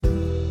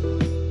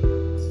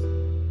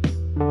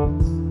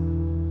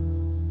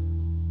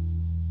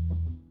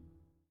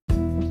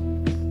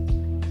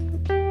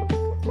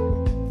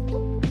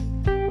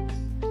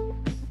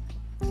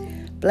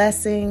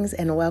Blessings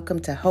and welcome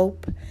to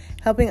Hope,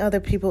 helping other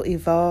people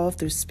evolve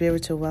through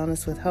spiritual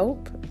wellness with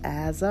hope.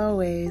 As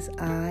always,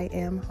 I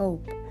am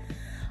Hope.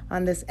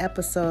 On this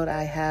episode,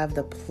 I have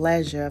the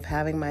pleasure of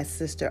having my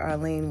sister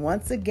Arlene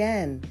once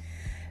again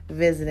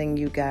visiting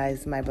you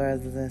guys, my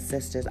brothers and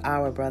sisters,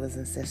 our brothers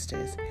and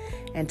sisters.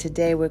 And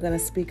today we're going to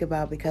speak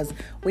about, because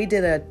we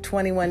did a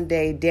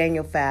 21-day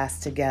Daniel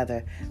fast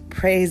together.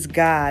 Praise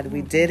God.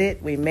 We did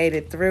it. We made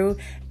it through.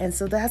 And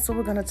so that's what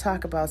we're going to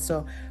talk about.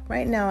 So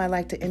right now I'd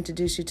like to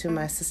introduce you to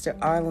my sister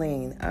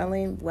Arlene.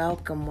 Arlene,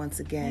 welcome once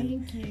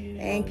again. Thank you.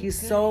 Thank you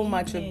so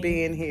much for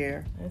being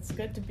here. It's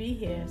good to be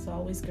here. It's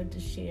always good to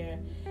share.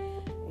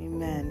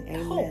 Amen.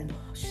 Amen.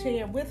 Hope.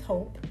 Share with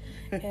hope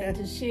and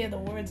to share the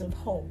words of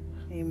hope.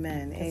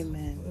 Amen.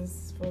 Amen.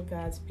 It's for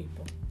God's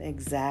people.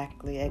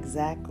 Exactly.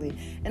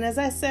 And as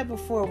I said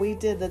before, we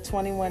did the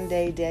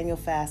 21-day Daniel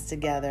fast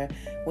together,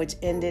 which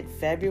ended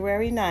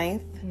February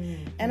 9th.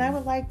 Mm-hmm. And I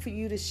would like for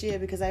you to share,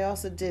 because I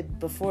also did,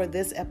 before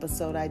this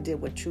episode, I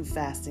did what true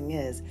fasting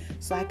is.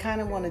 So I kind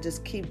of want to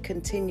just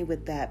continue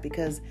with that,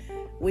 because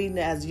we,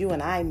 as you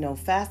and I know,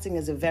 fasting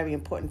is a very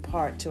important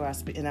part to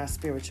in our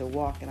spiritual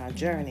walk and our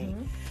journey.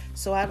 Mm-hmm.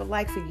 So I would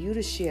like for you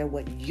to share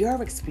what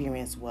your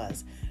experience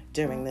was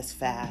during this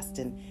fast,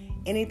 and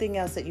anything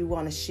else that you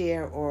want to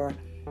share or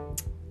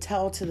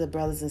tell to the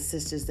brothers and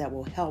sisters that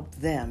will help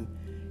them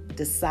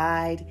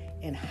decide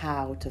and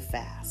how to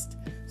fast.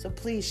 So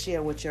please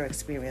share what your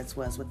experience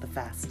was with the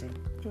fasting.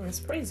 Yes,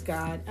 praise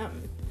God.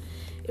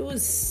 It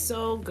was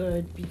so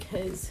good,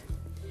 because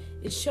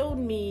it showed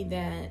me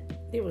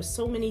that there were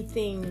so many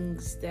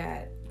things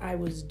that I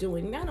was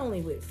doing, not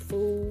only with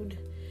food,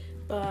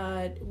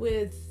 but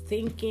with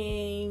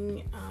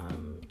thinking,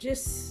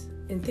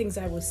 and things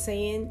I was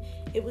saying.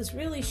 It was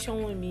really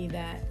showing me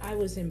that I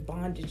was in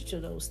bondage to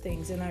those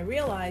things. And I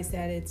realized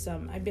that it's,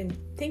 I've been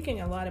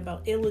thinking a lot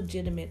about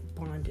illegitimate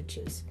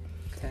bondages.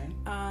 Okay.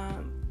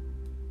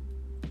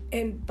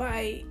 And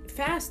by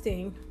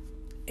fasting,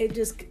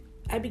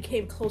 I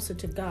became closer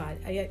to God.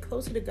 I got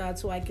closer to God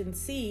so I can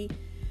see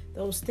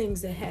those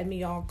things that had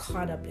me all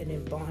caught up and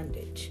in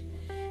bondage.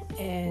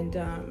 And,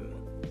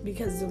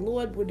 because the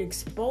Lord would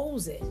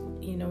expose it,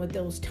 at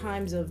those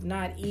times of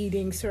not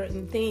eating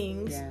certain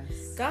things.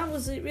 Yes. God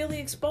was really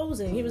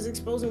exposing. He was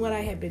exposing what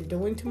I had been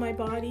doing to my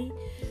body.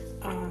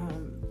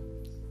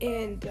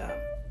 And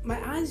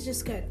my eyes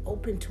just got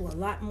open to a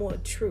lot more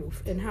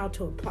truth and how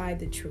to apply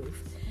the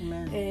truth.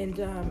 Amen. And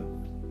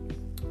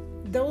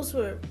those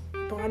were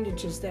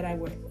bondages that I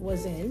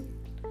was in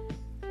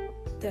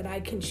that I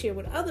can share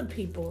with other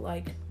people.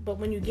 But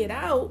when you get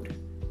out,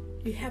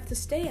 you have to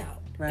stay out.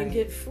 Right. And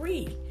get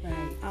free.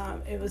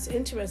 Right. It was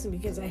interesting,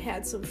 because I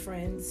had some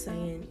friends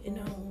saying,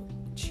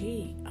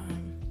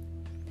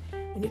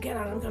 when you get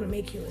out, I'm going to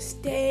make you a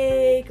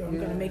steak, or I'm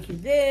going to make you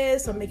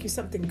this, I'll make you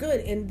something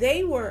good. And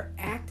they were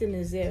acting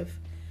as if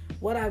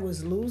what I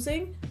was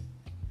losing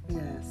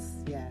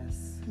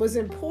was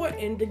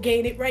important to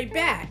gain it right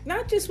back.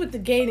 Not just with the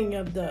gaining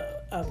of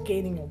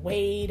gaining a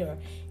weight or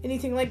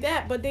anything like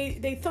that, but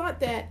they thought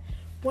that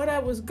what I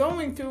was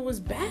going through was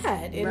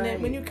bad. And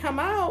then when you come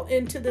out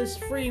into this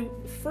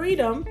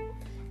freedom,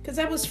 because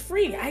I was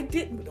free. I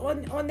didn't,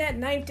 on that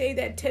 9th day,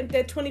 that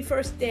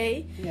 21st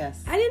day,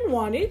 yes, I didn't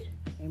want it.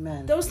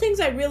 Amen. Those things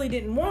I really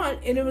didn't want.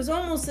 And it was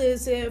almost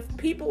as if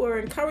people were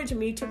encouraging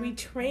me to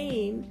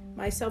retrain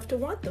myself to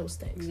want those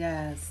things.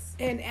 Yes.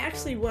 And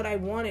actually what I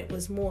wanted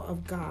was more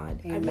of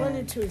God. Amen. I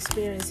wanted to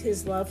experience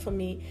His love for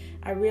me.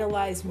 I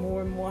realized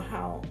more and more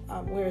how,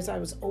 whereas I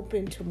was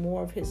open to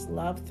more of His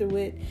love through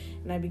it,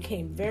 and I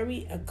became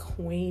very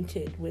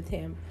acquainted with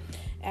Him.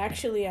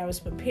 Actually, I was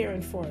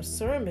preparing for a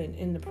sermon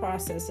in the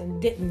process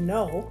and didn't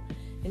know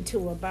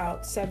until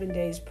about 7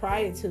 days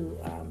prior to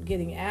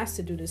getting asked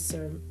to do this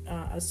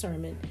a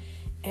sermon.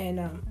 And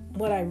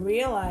what I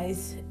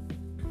realized,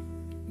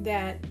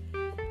 that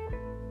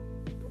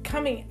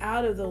coming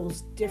out of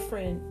those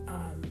different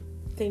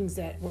things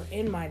that were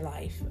in my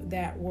life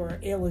that were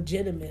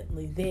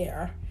illegitimately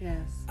there,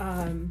 yes,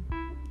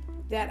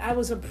 that I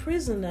was a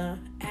prisoner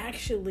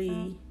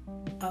actually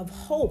of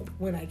hope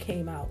when I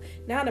came out.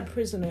 Not a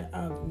prisoner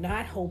of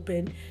not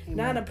hoping. Amen.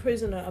 Not a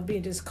prisoner of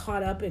being just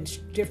caught up in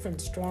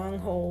different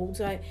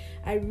strongholds. I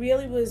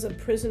really was a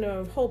prisoner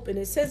of hope. And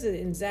it says it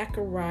in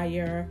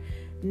Zechariah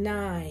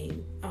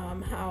 9,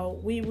 how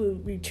we will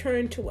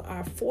return to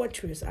our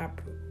fortress, our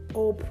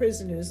old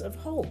prisoners of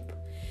hope.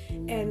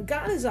 Amen. And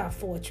God is our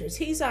fortress.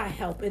 He's our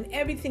help in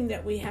everything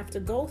that we have to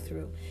go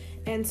through.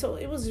 And so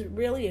it was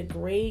really a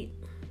great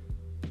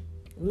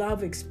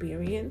love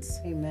experience.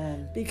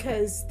 Amen.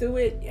 Because through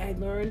it, I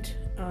learned,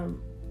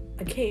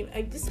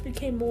 I just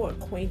became more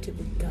acquainted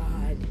with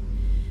God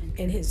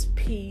and His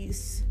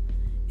peace.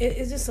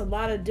 It's just a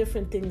lot of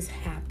different things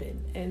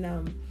happen. And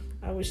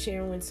I was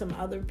sharing with some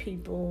other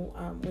people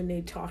when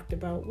they talked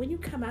about, when you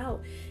come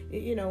out,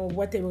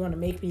 what they were going to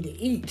make me to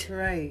eat.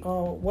 Right.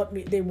 Or what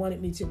they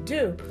wanted me to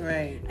do.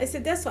 Right. I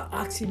said, that's an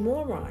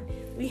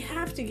oxymoron. We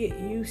have to get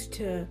used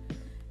to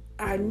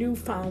our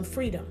newfound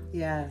freedom.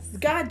 Yes.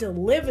 God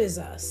delivers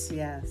us.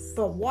 Yes.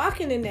 But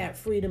walking in that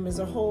freedom is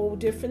a whole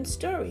different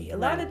story. A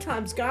lot of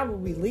times God will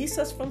release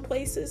us from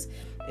places,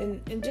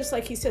 and just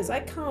like he says, I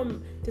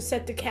come to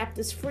set the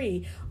captives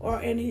free.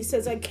 And he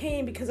says, I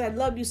came because I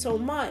love you so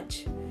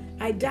much.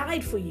 I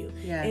died for you.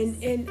 Yes.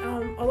 And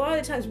a lot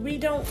of times we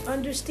don't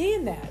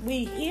understand that.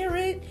 We hear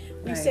it.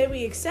 We say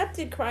we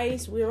accepted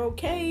Christ. We're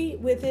okay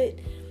with it.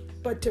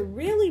 But to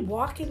really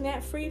walk in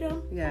that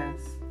freedom, yes,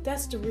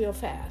 that's the real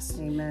fast.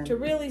 Amen. To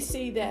really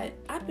see that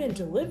I've been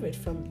delivered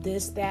from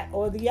this, that,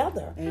 or the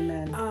other.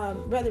 Amen.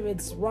 Whether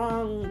it's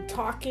wrong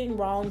talking,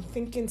 wrong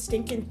thinking,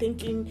 stinking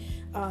thinking,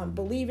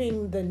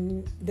 believing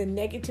the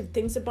negative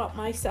things about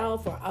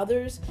myself or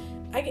others,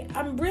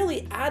 I'm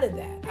really out of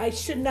that. I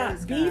should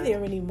not be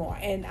there anymore.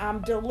 And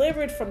I'm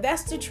delivered from,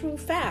 that's the true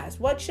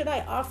fast. What should I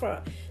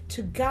offer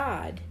to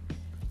God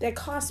that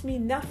cost me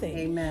nothing?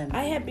 Amen.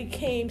 I had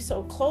became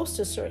so close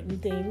to certain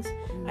things,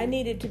 I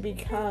needed to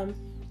become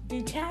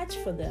detached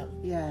for them.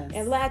 Yes.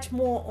 And latch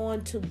more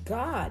on to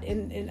God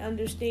and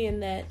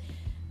understand that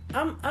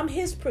I'm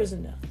his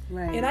prisoner.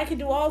 Right. And I can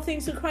do all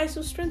things through Christ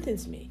who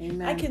strengthens me.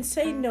 Amen. I can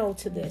say no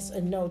to this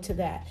and no to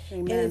that.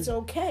 Amen. And it's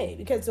okay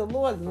because the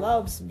Lord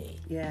loves me.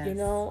 Yes. You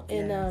know,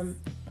 and Yes.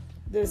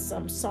 there's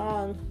some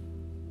song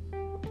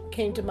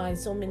came to mind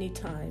so many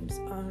times.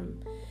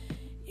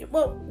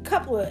 Well, a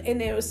couple of,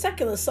 and there were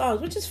secular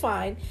songs, which is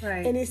fine.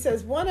 Right. And he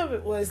says one of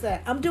it was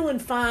that I'm doing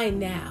fine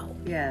now.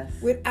 Yes.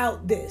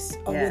 Without this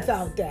or Yes.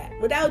 without that,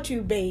 without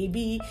you,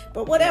 baby,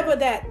 but whatever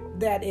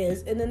that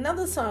is. And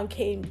another song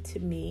came to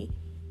me,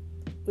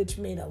 which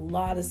made a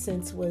lot of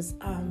sense, was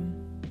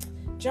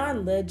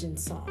John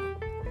Legend's song,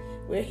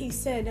 where he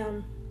said,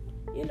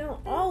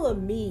 all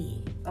of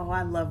me. Oh,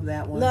 I love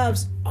that one.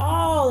 Loves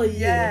all of you.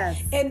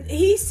 Yes. And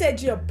he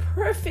said your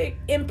perfect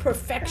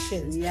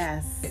imperfections.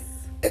 Yes.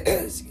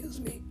 Excuse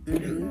me.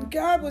 Mm-hmm.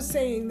 God was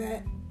saying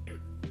that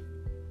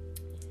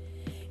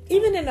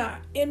even in our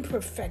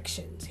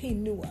imperfections, he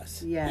knew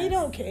us. Yes. He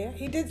don't care.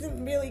 He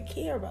doesn't really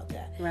care about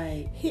that.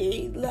 Right.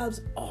 He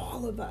loves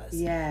all of us.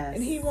 Yes.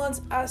 And he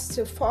wants us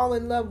to fall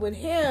in love with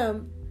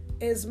him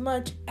as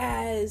much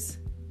as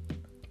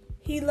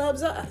he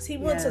loves us. He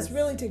wants us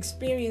really to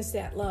experience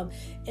that love.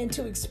 And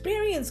to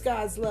experience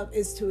God's love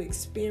is to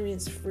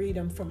experience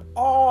freedom from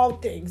all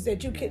things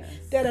that you can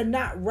that are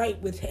not right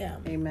with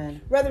him.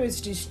 Amen. Whether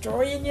it's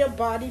destroying your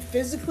body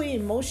physically,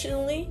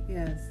 emotionally,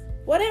 Yes.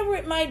 whatever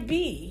it might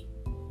be,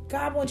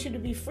 God wants you to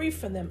be free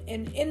from them.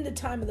 And in the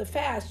time of the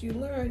fast, you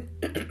learn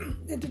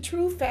that the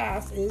true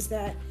fast is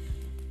that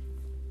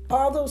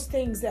all those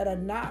things that are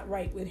not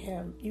right with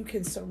him, you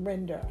can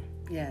surrender.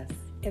 Yes.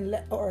 And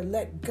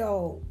let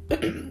go,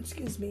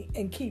 excuse me,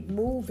 and keep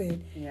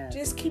moving. Yes.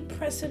 Just keep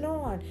pressing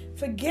on,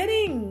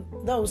 forgetting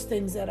those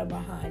things that are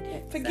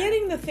behind,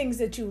 forgetting the things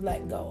that you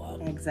let go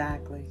of.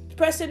 Exactly.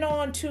 Pressing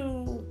on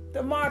to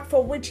the mark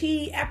for which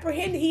he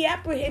apprehended. He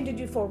apprehended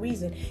you for a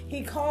reason.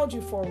 He called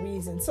you for a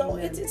reason. So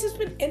it's just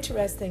been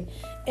interesting.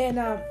 And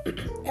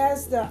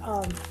as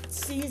the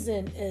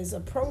season is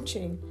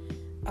approaching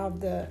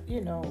of the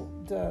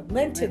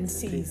Lenten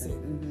season,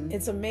 Mm-hmm.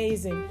 it's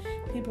amazing.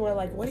 People are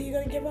like, what are you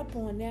going to give up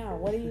on now?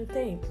 What do you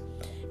think?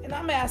 And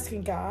I'm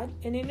asking God,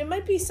 and it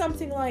might be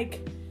something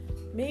like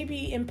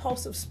maybe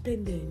impulsive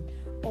spending,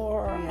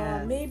 or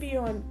maybe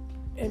on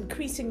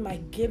increasing my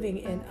giving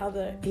in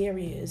other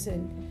areas,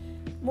 and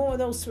more of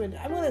those surrender.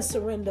 I want to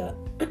surrender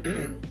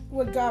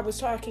what God was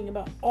talking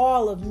about,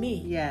 all of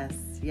me. Yes.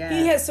 Yes.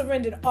 He has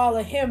surrendered all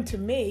of him to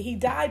me. He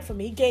died for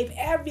me. He gave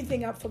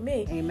everything up for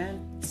me.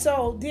 Amen.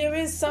 So there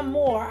is some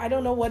more. I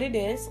don't know what it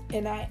is,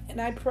 and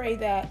I pray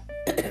that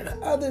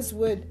others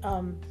would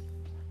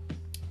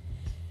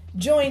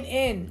join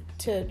in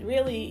to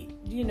really,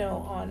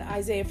 on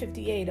Isaiah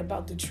 58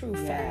 about the true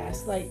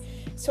fast,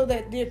 so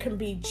that there can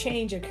be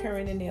change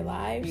occurring in their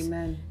lives.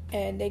 Amen.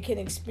 And they can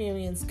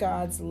experience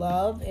God's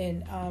love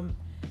and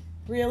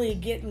really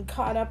getting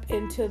caught up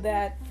into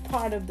that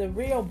part of the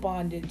real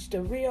bondage,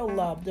 the real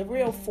love, the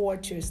real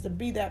fortress, to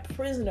be that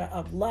prisoner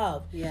of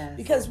love. Yes.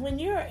 Because when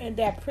you're in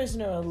that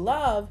prisoner of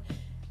love,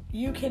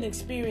 you can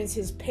experience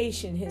his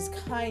patience, his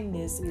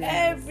kindness,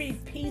 every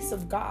piece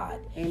of God.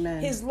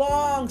 Amen. His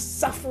long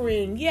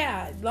suffering.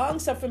 Yeah, long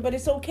suffering, but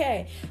it's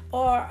okay.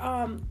 Or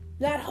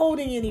not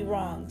holding any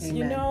wrongs,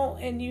 Amen.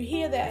 And you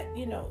hear that,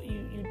 you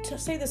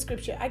say the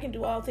scripture, I can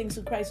do all things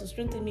through Christ who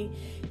strengthens me.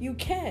 You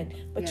can,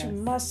 but you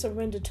must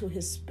surrender to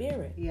his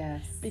spirit.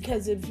 Yes.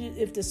 Because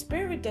if the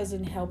spirit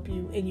doesn't help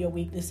you in your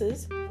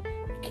weaknesses,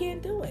 you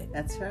can't do it.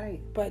 That's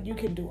right. But you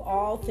can do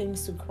all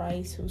things through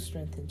Christ who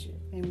strengthens you.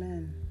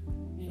 Amen.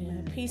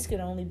 Yeah, peace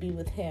can only be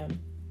with him.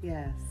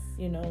 Yes.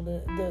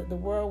 The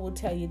world will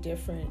tell you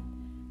different,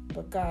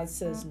 but God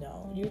says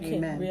no. You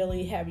can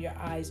really have your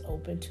eyes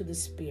open to the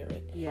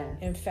spirit. Yes.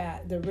 In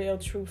fact, the real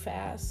true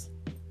fast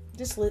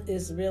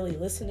is really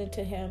listening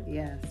to him.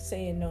 Yes.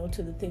 Saying no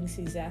to the things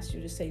he's asked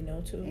you to say no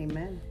to.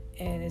 Amen.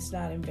 And it's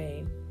not in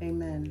vain.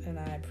 Amen. And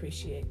I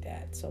appreciate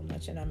that so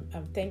much. And I'm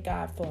thank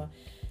God for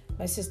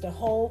my sister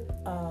Hope.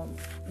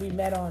 We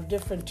met on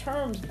different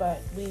terms,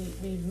 but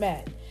we've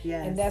met.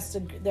 Yes. And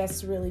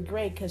that's really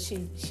great because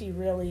she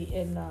really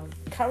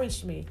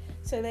encouraged me.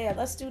 Said, "Yeah,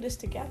 let's do this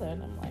together."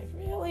 And I'm like,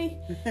 "Really?"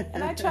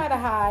 And I try to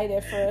hide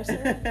at first,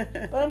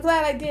 but I'm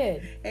glad I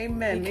did.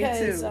 Amen.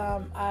 Because Me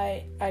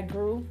too. I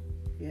grew.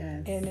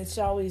 Yes. And it's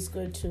always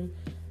good to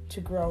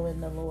grow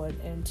in the Lord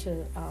and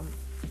to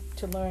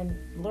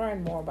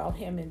learn more about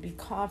Him and be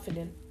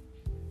confident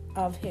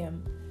of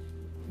Him,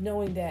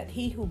 knowing that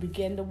He who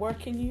began to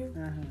work in you,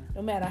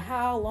 no matter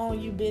how long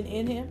you've been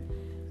in Him,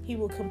 He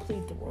will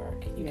complete the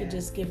work. You can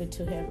just give it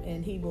to Him,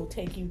 and He will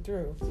take you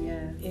through.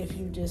 Yes. If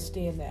you just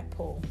stand that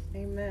pull.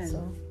 Amen.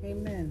 So,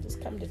 Amen.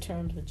 just come to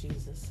terms with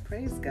Jesus.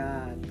 Praise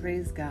God.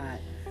 Praise God.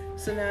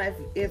 So now,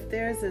 if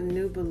there's a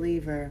new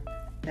believer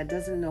that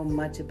doesn't know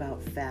much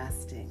about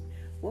fasting,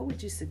 what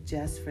would you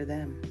suggest for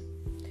them?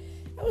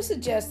 I would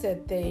suggest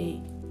that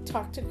they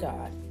talk to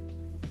God.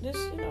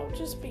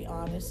 Just be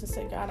honest and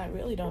say, "God, I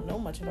really don't know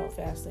much about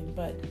fasting,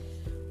 but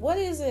what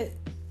is it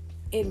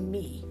in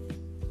me,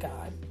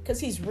 God?" Because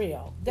He's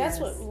real. That's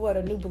what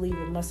a new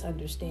believer must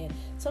understand.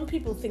 Some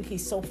people think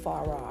He's so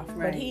far off,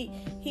 but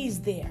He's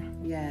there.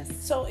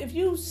 Yes. So if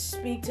you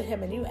speak to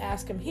Him and you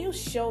ask Him, He'll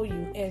show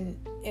you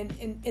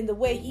in the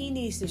way He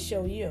needs to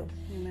show you.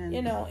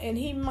 Amen. And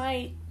He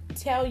might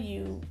tell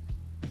you,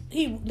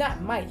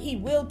 He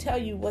will tell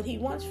you what He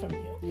wants from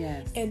you.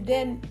 Yes. And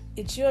then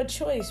it's your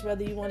choice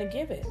whether you want to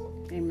give it.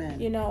 Amen.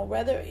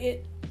 Whether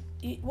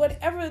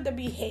whatever the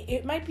behavior,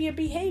 it might be a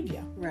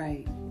behavior.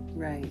 Right.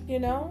 Right.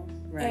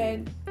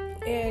 Right.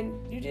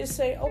 And you just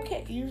say,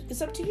 okay,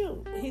 it's up to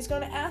you. He's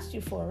going to ask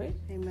you for it.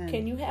 Amen.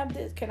 Can you have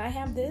this? Can I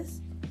have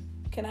this?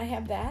 Can I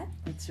have that?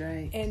 That's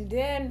right. And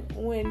then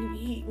when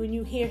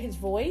you hear His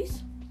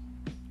voice,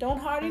 don't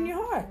harden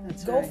your heart.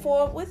 That's Go right.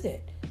 forward with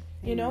it.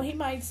 He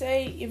might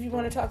say, if you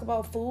want to talk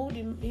about food,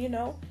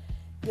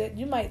 that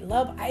you might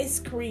love ice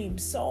cream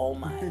so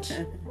much,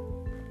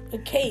 a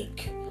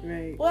cake,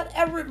 Right.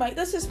 whatever it might.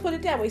 Let's just put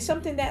it that way,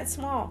 something that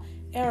small,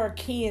 or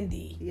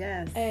candy.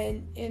 Yes.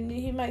 And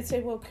He might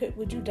say, well,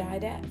 would you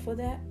die for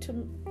that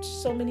to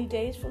so many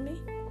days for me?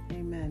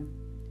 Amen.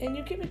 And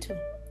you give it to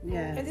Him.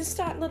 Yes. And just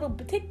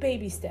take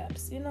baby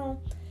steps. You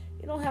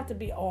don't have to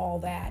be all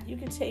that. You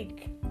can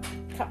take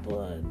a couple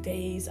of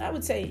days. I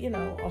would say,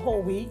 a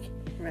whole week.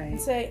 Right.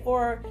 And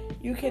or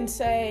you can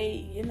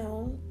say,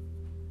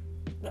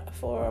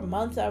 for a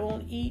month I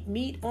won't eat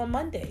meat on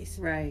Mondays.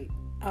 Right.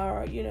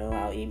 Or,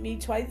 I'll eat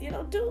meat twice.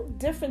 Do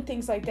different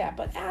things like that.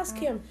 But ask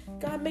Him,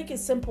 God, make it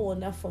simple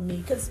enough for me.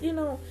 Because,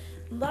 a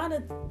lot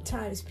of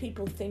times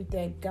people think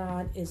that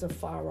God is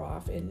afar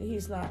off and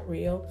He's not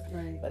real.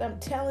 Right. But I'm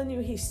telling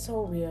you, He's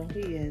so real. He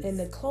is. And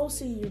the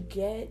closer you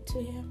get to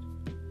Him,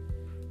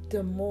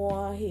 the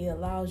more He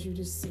allows you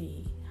to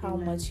see how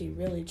much He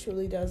really,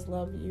 truly does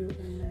love you,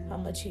 how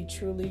much He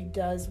truly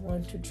does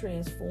want to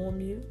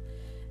transform you,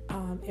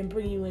 and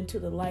bring you into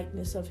the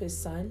likeness of His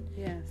Son.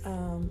 Yes.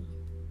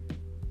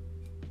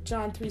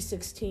 John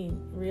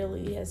 3:16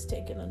 really has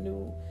taken a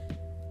new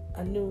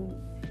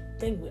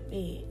thing with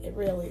me. It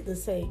really, to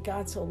say,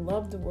 God so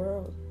loved the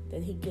world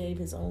that He gave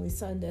His only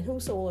Son, that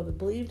whosoever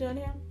believed on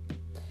Him,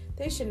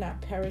 they should not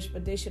perish,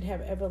 but they should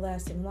have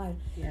everlasting life.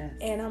 Yes.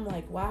 And I'm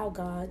like, wow,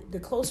 God, the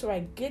closer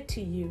I get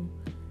to you,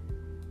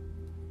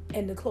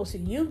 and the closer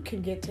you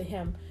can get to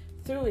Him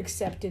through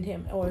accepting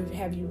Him, or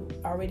have you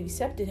already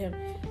accepted Him,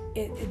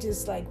 it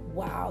just like,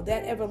 wow,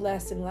 that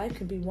everlasting life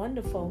can be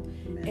wonderful.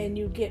 Amen. And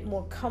you get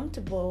more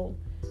comfortable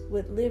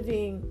with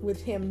living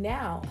with Him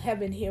now,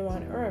 heaven here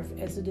on earth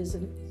as it is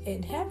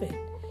in heaven,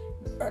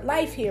 or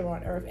life here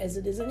on earth as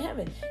it is in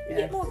heaven. You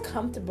get more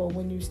comfortable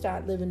when you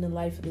start living the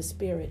life of the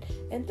Spirit.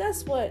 And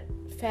that's what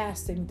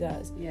fasting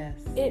does. Yes.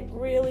 It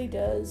really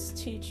does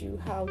teach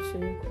you how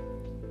to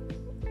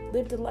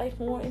live the life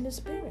more in the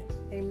Spirit.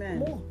 Amen.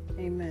 More.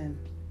 Amen.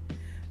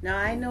 Now,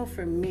 I know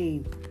for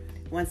me,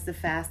 once the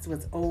fast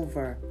was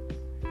over,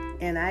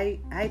 and I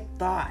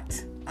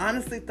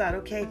honestly thought,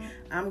 okay,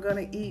 I'm going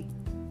to eat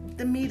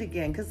the meat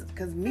again,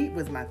 because meat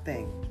was my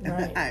thing.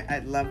 Right. I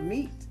love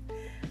meat.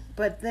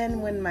 But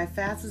then when my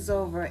fast was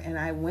over and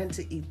I went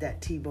to eat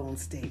that T-bone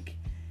steak,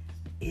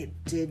 it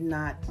did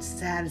not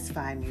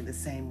satisfy me the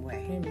same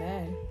way.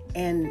 Amen.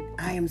 And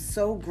I am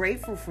so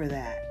grateful for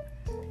that.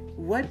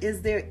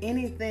 Is there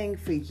anything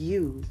for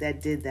you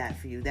that did that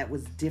for you, that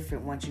was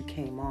different once you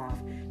came off,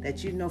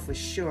 that you know for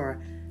sure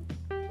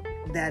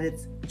that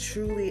it's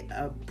truly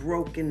a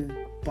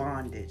broken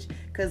bondage?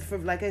 Because,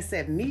 like I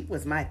said, meat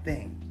was my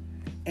thing,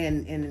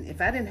 and if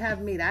I didn't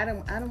have meat, I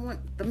don't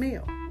want the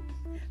meal.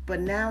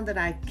 But now that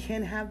I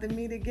can have the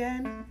meat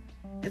again,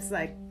 it's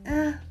like,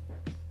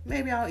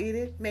 maybe I'll eat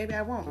it, maybe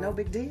I won't. No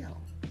big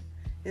deal.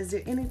 Is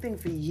there anything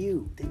for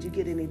you? Did you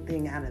get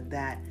anything out of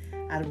that,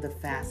 out of the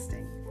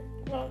fasting?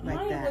 Well, like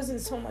mine that? wasn't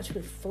so much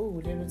with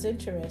food. It was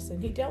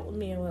interesting. He dealt with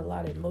me with a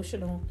lot of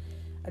emotional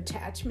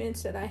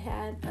attachments that I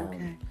had,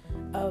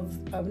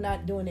 of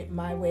not doing it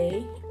my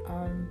way.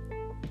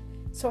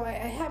 So I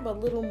have a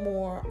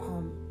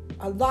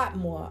lot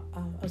more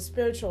of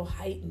spiritual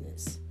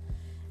heightenedness,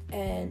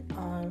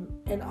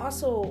 and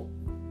also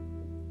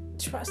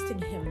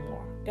trusting him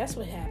more. That's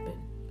what happened.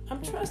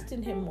 I'm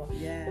trusting him more.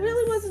 Yes. It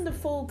really wasn't the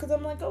food, because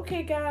I'm like,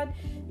 okay, God,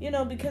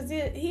 because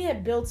he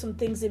had built some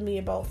things in me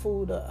about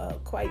food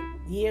quite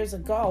years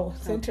ago.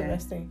 It's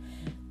interesting.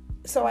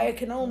 So I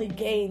can only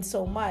gain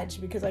so much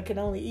because I can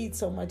only eat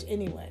so much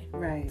anyway.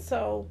 Right.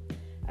 So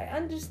I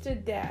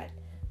understood that.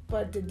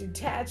 But the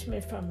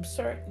detachment from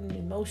certain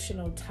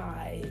emotional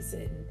ties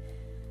and,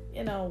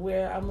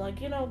 where I'm like,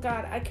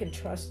 God, I can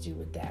trust you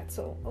with that.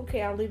 So,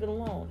 okay, I'll leave it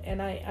alone.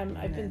 And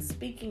I've been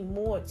speaking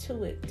more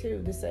to it,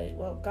 too, to say,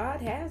 well,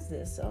 God has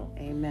this. So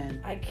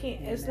Amen. I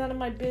can't, it's none of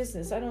my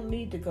business. I don't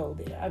need to go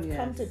there. I've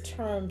come to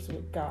terms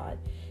with God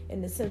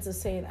in the sense of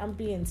saying I'm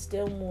being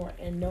still more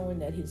and knowing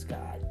that he's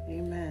God.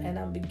 Amen. And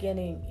I'm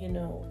beginning,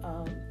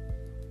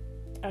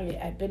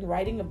 I've been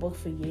writing a book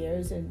for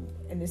years, and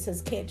it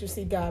says, can't you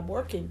see God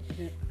working?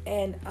 Yeah.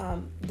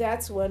 And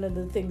that's one of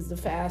the things the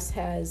fast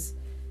has.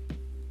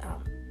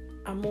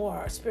 I'm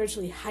more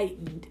spiritually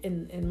heightened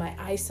in my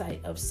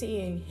eyesight of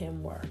seeing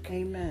him work.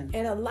 Amen.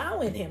 And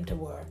allowing him to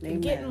work. Amen.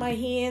 And getting my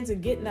hands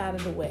and getting out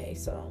of the way.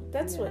 So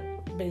that's what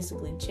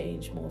basically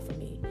changed more for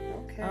me.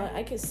 Okay.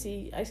 I can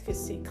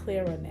see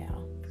clearer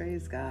now.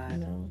 Praise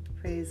God.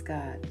 Praise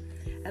God.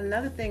 And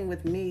another thing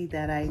with me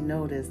that I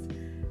noticed,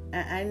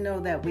 I know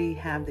that we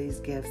have these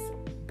gifts,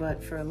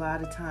 but for a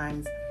lot of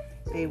times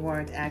they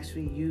weren't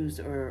actually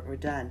used or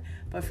done.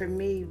 But for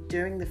me,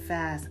 during the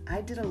fast,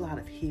 I did a lot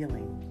of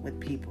healing with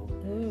people,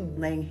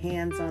 laying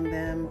hands on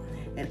them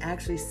and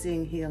actually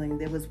seeing healing.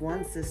 There was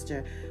one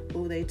sister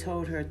who they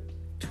told her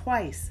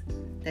twice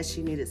that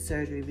she needed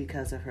surgery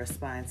because of her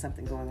spine,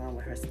 something going on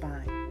with her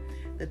spine.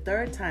 The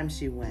third time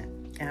she went,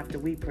 after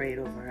we prayed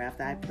over her,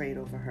 after I prayed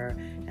over her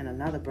and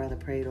another brother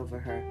prayed over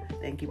her,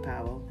 thank you,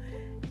 Powell,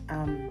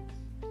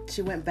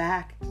 she went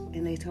back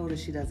and they told her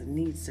she doesn't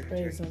need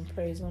surgery.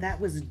 Praise him. That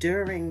was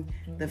during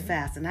the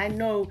fast. And I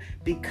know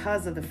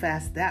because of the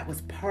fast, that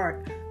was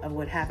part of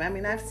what happened. I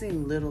mean, I've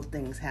seen little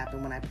things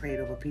happen when I prayed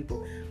over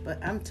people,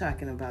 but I'm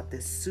talking about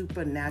this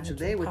supernatural.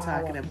 They were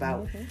talking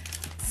about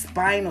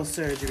spinal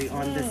surgery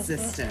on this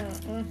sister.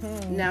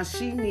 Now,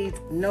 she needs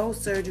no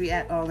surgery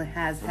at all and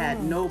has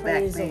had no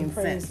back pain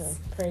since.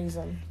 Praise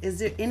him. Is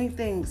there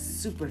anything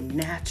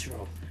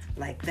supernatural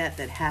like that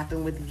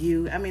happened with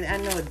you? I mean, I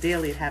know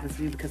daily it happens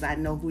to you because I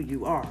know who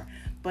you are,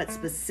 but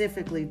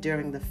specifically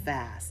during the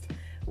fast,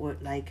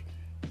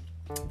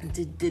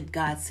 did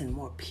God send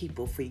more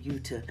people for you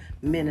to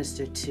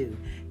minister to?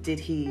 Did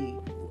he,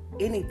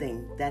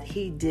 anything that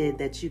he did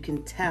that you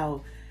can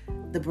tell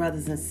the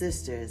brothers and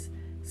sisters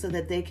so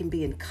that they can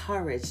be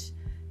encouraged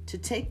to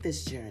take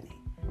this journey,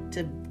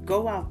 to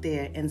go out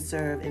there and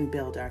serve and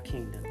build our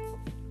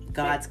kingdom,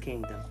 God's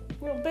kingdom?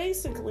 Well,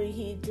 basically,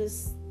 he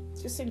just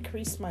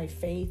increased my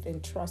faith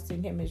and trust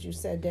in him, as you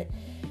said. That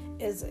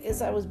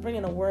as I was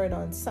bringing a word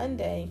on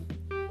Sunday,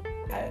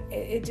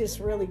 it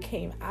just really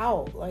came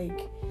out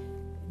like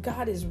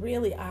God is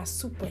really our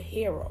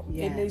superhero.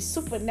 Yes. And these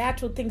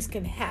supernatural things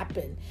can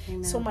happen.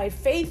 Amen. So my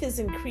faith is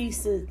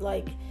increased.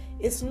 Like,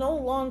 it's no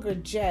longer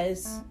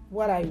just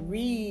what I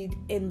read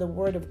in the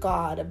Word of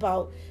God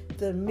about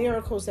the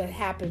miracles that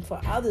happened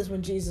for others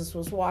when Jesus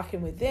was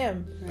walking with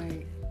them.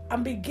 Right.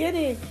 I'm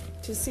beginning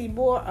to see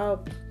more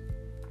of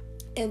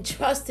and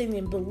trusting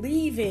and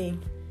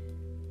believing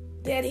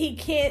that he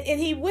can and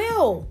he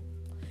will.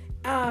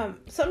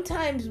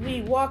 Sometimes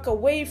we walk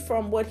away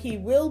from what he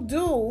will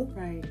do,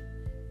 right,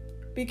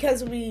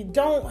 because we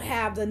don't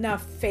have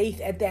enough faith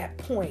at that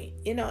point.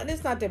 And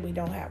it's not that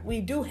we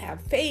do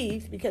have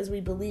faith because we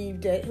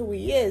believe that who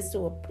he is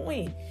to a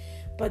point.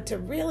 But to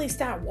really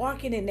start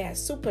walking in that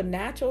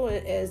supernatural,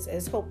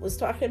 as Hope was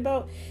talking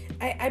about,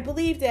 I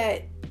believe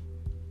that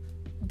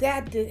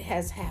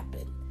has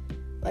happened.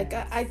 Like,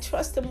 I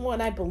trust him more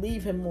and I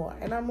believe him more.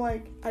 And I'm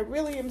like, I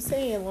really am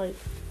saying, like,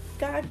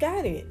 God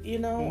got it,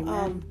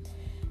 Amen.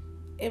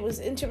 It was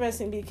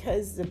interesting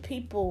because the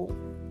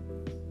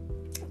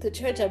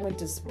church I went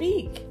to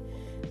speak,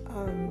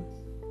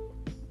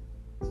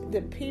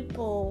 the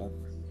people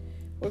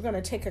were going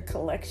to take a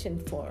collection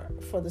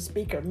for the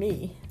speaker,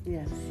 me.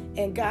 Yes.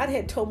 And God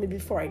had told me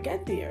before I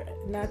got there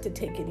not to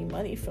take any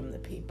money from the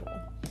people.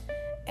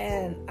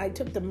 And I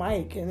took the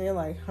mic and they're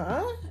like,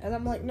 huh? And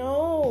I'm like,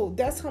 no,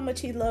 that's how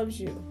much he loves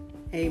you.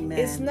 Amen.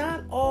 It's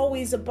not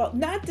always about,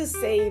 not to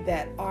say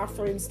that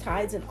offerings,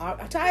 tithes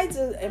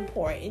are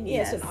important,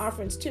 yes, and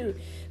offerings too.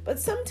 But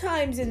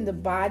sometimes in the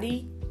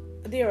body,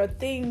 there are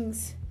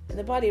things in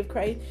the body of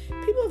Christ,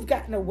 people have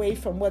gotten away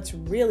from what's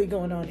really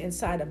going on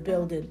inside a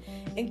building.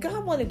 And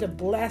God wanted to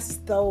bless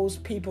those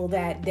people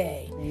that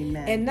day.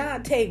 Amen. And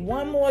not take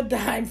one more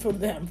dime from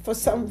them for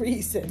some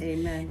reason.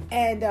 Amen.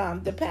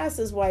 And the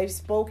pastor's wife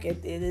spoke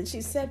at it, and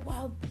she said,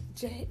 well,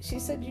 she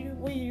said,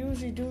 we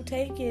usually do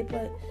take it,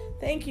 but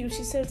thank you.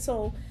 She said,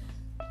 so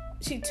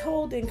she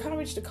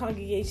encouraged the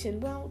congregation,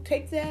 well,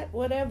 take that,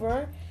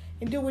 whatever,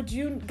 and do what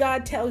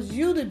God tells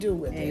you to do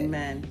with it.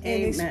 Amen.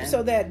 And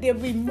so that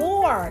there'll be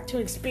more to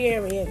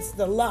experience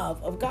the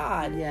love of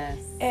God. Yes.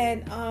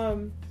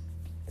 And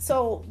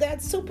so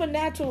that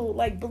supernatural,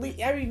 like, belief.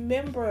 I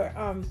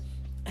remember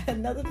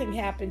another thing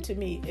happened to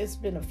me. It's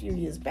been a few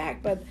years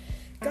back, but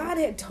God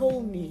had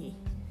told me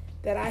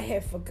that I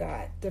had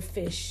forgot the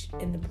fish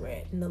and the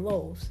bread and the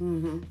loaves,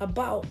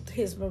 about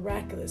his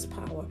miraculous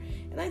power.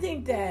 And I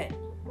think that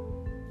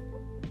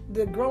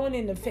the growing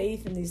in the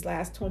faith in these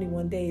last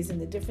 21 days and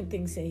the different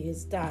things that he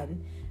has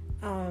done,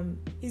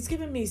 he's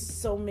given me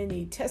so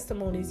many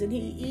testimonies. And he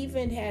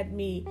even had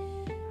me,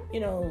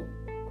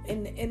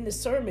 in the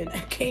sermon, I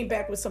came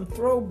back with some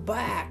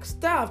throwback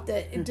stuff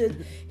that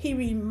he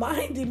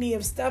reminded me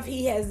of stuff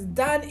he has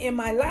done in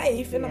my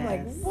life. And I'm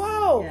like,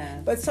 whoa.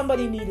 Yes. But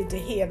somebody needed to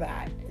hear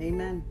that.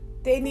 Amen.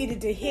 They needed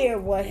to hear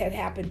what had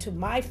happened to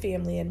my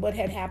family and what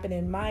had happened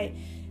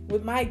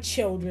with my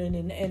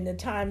children and the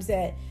times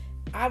that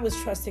I was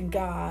trusting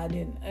God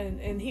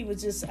and he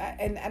was just,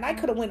 and I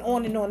could have went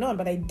on and on and on,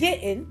 but I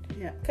didn't.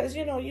 Yeah. Because,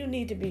 you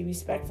need to be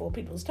respectful of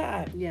people's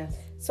time. Yes.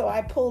 So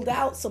I pulled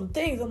out some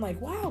things. I'm like,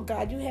 wow,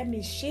 God, you had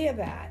me share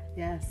that.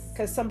 Yes.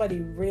 Because somebody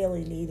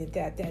really needed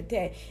that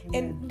day.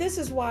 And this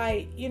is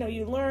why,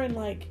 you learn,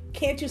 like,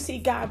 can't you see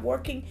God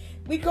working?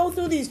 We go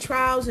through these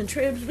trials and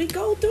tribs. We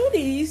go through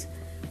these.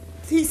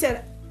 He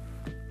said,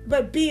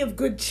 but be of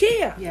good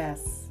cheer.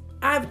 Yes.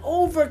 I've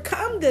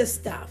overcome this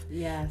stuff.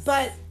 Yes.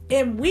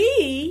 And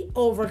we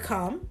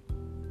overcome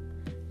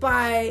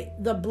by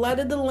the blood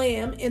of the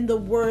Lamb and the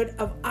word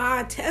of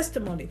our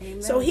testimony.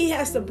 Amen. So he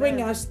has to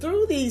bring us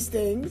through these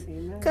things.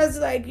 Because,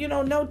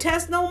 no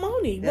test, no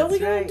money. What are we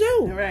going to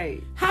do?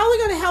 Right. How are we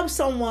going to help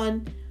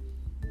someone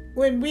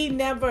when we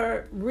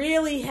never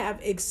really have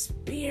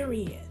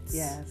experienced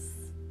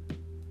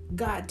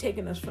God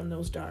taking us from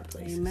those dark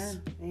places?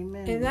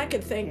 Amen. And I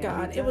can thank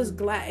God. It was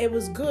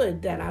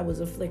good that I was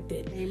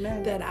afflicted.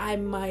 Amen. That I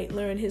might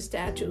learn his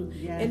statute.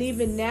 Yes. And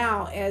even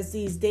now, as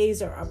these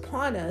days are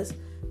upon us,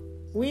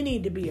 we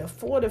need to be a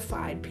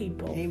fortified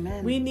people.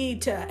 Amen. We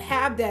need to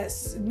have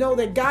know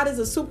that God is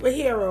a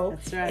superhero.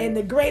 That's right. And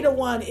the greater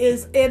one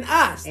is in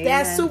us. Amen.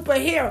 That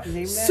superhero.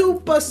 Amen.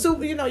 Super.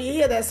 You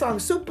hear that song,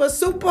 super.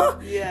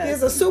 Yes.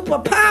 There's a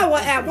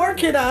superpower at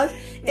work in us.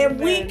 And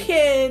we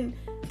can,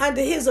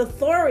 under his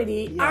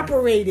authority,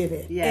 operate in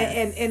it.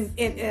 Yes. And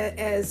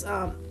as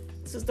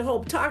Sister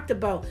Hope talked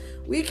about,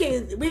 we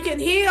can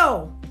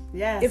heal.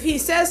 Yes. If he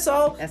says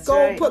so,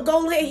 go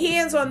lay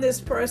hands on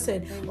this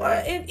person.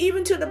 And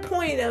even to the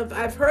point of,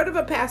 I've heard of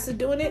a pastor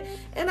doing it,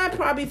 and I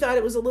probably thought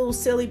it was a little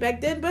silly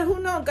back then, but who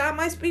knows? God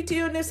might speak to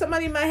you, and if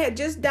somebody might have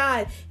just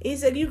died, he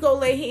said, you go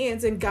lay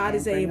hands, and God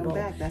is able.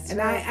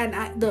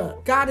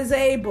 Look, God is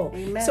able.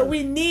 Amen. So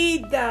we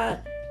need the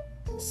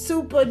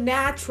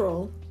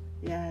supernatural.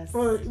 Yes.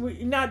 Or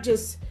not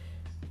just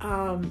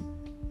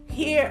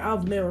hear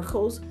of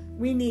miracles.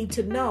 We need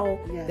to know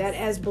that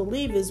as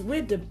believers,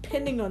 we're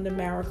depending on the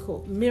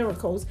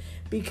miracles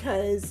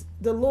because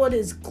the Lord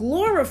is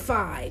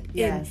glorified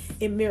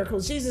in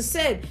miracles. Jesus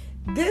said,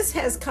 this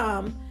has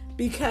come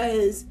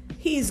because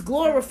he's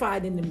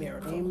glorified in the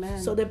miracle.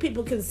 Amen. So that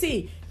people can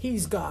see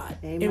he's God.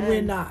 Amen. And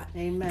we're not.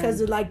 Because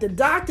the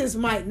doctors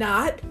might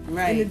not.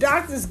 Right. And the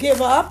doctors give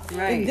up.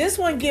 Right. And this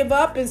one give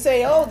up and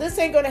say, oh, this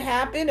ain't going to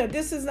happen or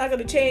this is not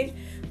going to change.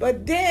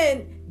 But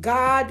then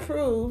God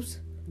proves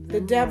the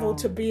devil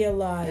to be a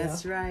liar.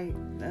 That's right.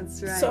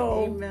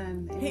 So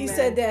Amen. He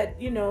said that,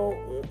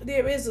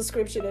 there is a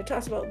scripture that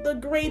talks about the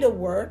greater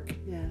work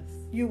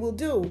you will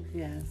do.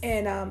 Yes.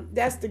 And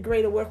that's the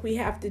greater work we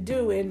have to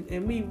do.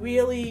 And we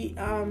really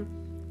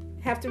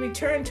have to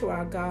return to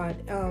our God.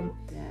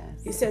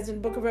 He says in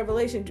the book of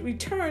Revelation,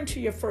 return to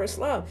your first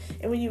love.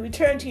 And when you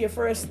return to your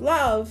first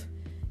love,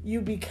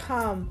 you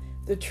become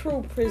the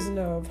true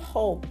prisoner of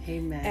hope.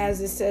 Amen. As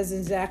it says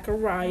in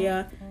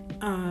Zechariah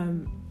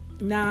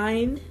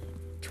 9:12.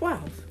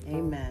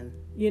 Amen.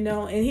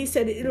 And he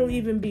said it'll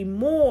even be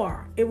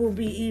more. It will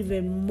be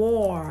even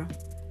more.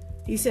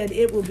 He said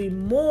it will be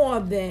more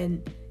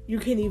than you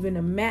can even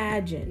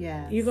imagine.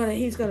 Yes.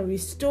 He's gonna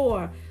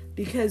restore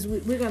because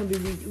we're gonna be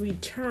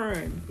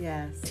returned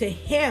to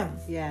him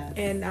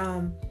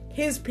and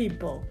his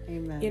people.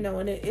 Amen.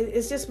 And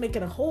it's just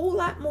making a whole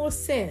lot more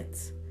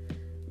sense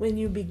when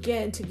you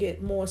begin to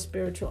get more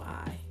spiritual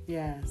eye.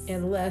 Yes.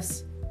 And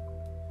less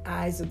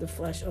eyes of the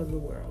flesh of the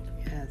world.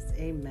 Yes.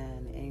 Amen.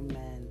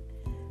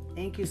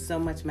 Thank you so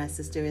much, my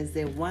sister. Is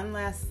there one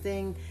last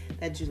thing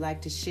that you'd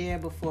like to share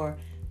before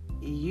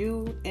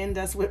you end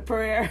us with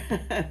prayer?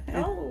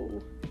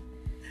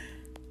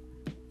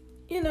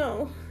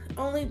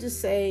 Only to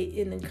say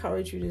and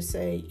encourage you to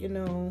say,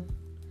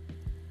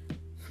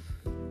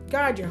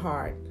 guard your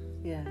heart.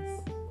 Yes.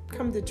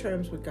 Come to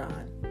terms with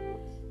God,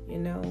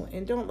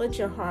 and don't let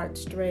your heart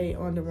stray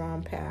on the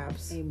wrong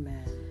paths.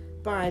 Amen.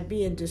 By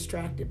being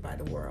distracted by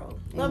the world.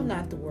 Love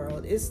not the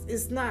world.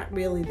 It's not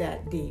really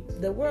that deep.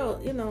 The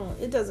world,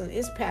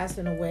 it's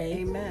passing away.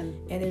 Amen.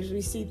 And as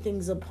we see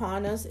things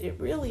upon us, it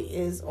really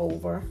is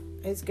over.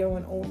 It's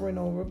going over and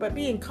over. But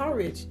be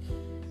encouraged.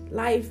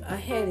 Life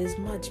ahead is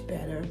much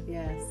better.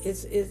 Yes.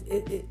 It's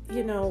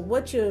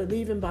what you're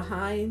leaving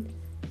behind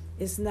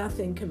is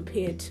nothing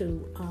compared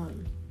to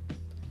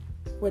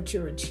what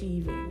you're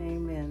achieving.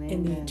 Amen.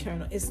 In the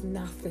eternal. It's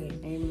nothing.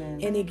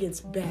 Amen. And it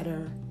gets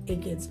better.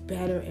 It gets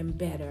better and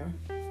better.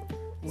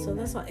 Amen. So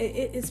that's all.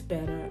 It's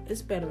better.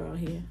 It's better out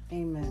here.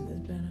 Amen.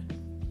 It's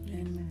better.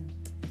 Amen.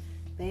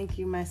 Thank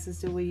you, my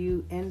sister. Will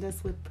you end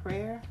us with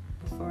prayer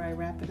before I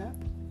wrap it up?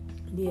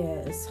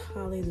 Yes.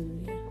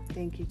 Hallelujah.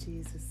 Thank you,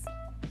 Jesus.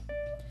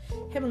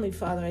 Heavenly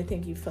Father, I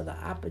thank you for the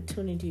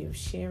opportunity of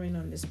sharing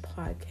on this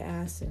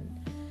podcast and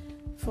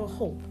for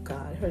Hope,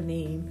 God. Her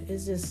name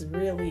is just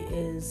really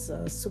is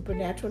a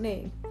supernatural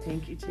name.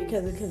 Thank you, Jesus.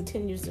 Because it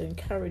continues to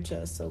encourage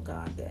us, oh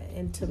God,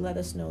 and to let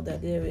us know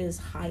that there is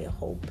higher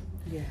hope.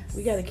 Yes.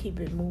 We got to keep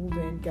it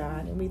moving,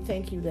 God. And we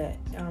thank you that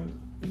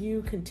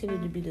you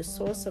continue to be the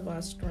source of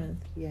our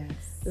strength. Yes.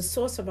 The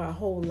source of our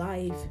whole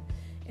life.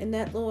 And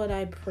that, Lord,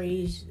 I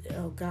praise,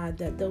 oh God,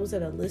 that those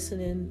that are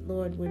listening,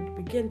 Lord, would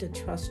begin to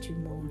trust you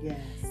more. Yes.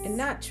 And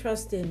not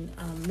trust in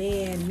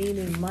man,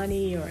 meaning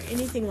money or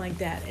anything like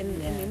that. And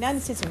in the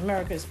United States of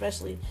America,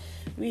 especially,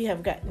 we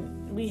have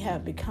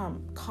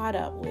become caught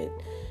up with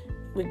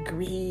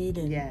greed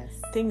and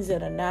things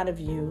that are not of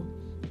you.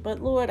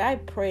 But Lord, I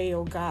pray,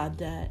 oh God,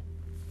 that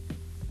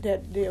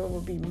there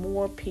will be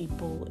more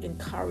people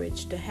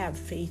encouraged to have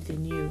faith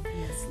in you.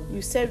 Yes, Lord.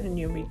 You said when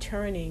you're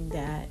returning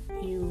that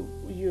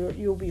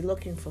you'll be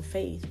looking for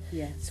faith.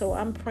 Yes. So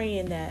I'm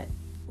praying that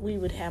we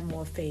would have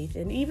more faith.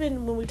 And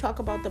even when we talk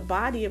about the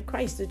body of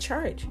Christ, the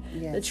church,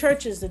 the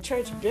churches, the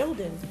church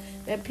building,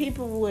 that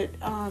people would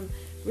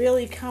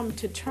really come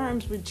to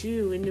terms with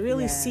you and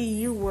really see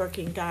you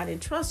working, God,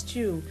 and trust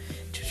you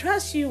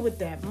with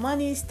that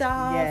money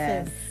stuff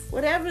and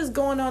whatever's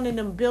going on in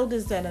them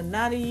buildings that are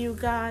not of you,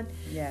 God.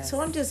 Yes.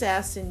 So I'm just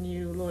asking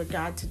you, Lord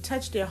God, to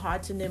touch their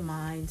hearts and their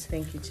minds.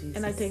 Thank you, Jesus.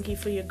 And I thank you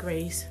for your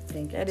grace.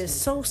 Thank you, that Jesus.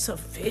 is so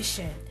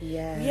sufficient.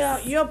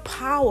 Yes. Your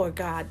power,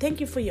 God.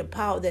 Thank you for your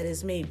power that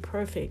is made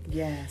perfect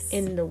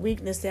in the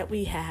weakness that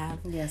we have.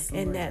 Yes,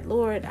 Lord. And that,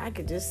 Lord, I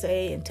could just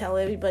say and tell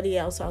everybody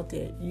else out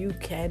there, you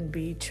can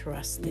be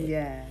trusted.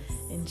 Yes.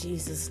 In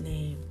Jesus'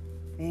 name.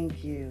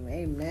 Thank you.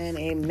 Amen.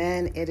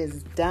 Amen. It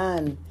is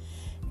done.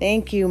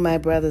 Thank you, my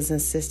brothers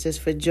and sisters,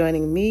 for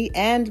joining me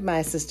and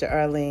my sister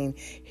Arlene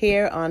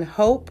here on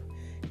Hope,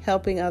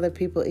 helping other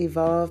people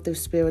evolve through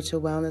spiritual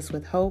wellness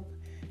with hope.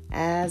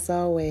 As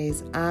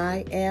always,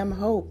 I am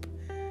Hope.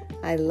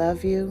 I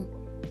love you.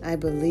 I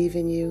believe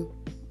in you.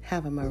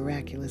 Have a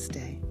miraculous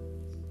day.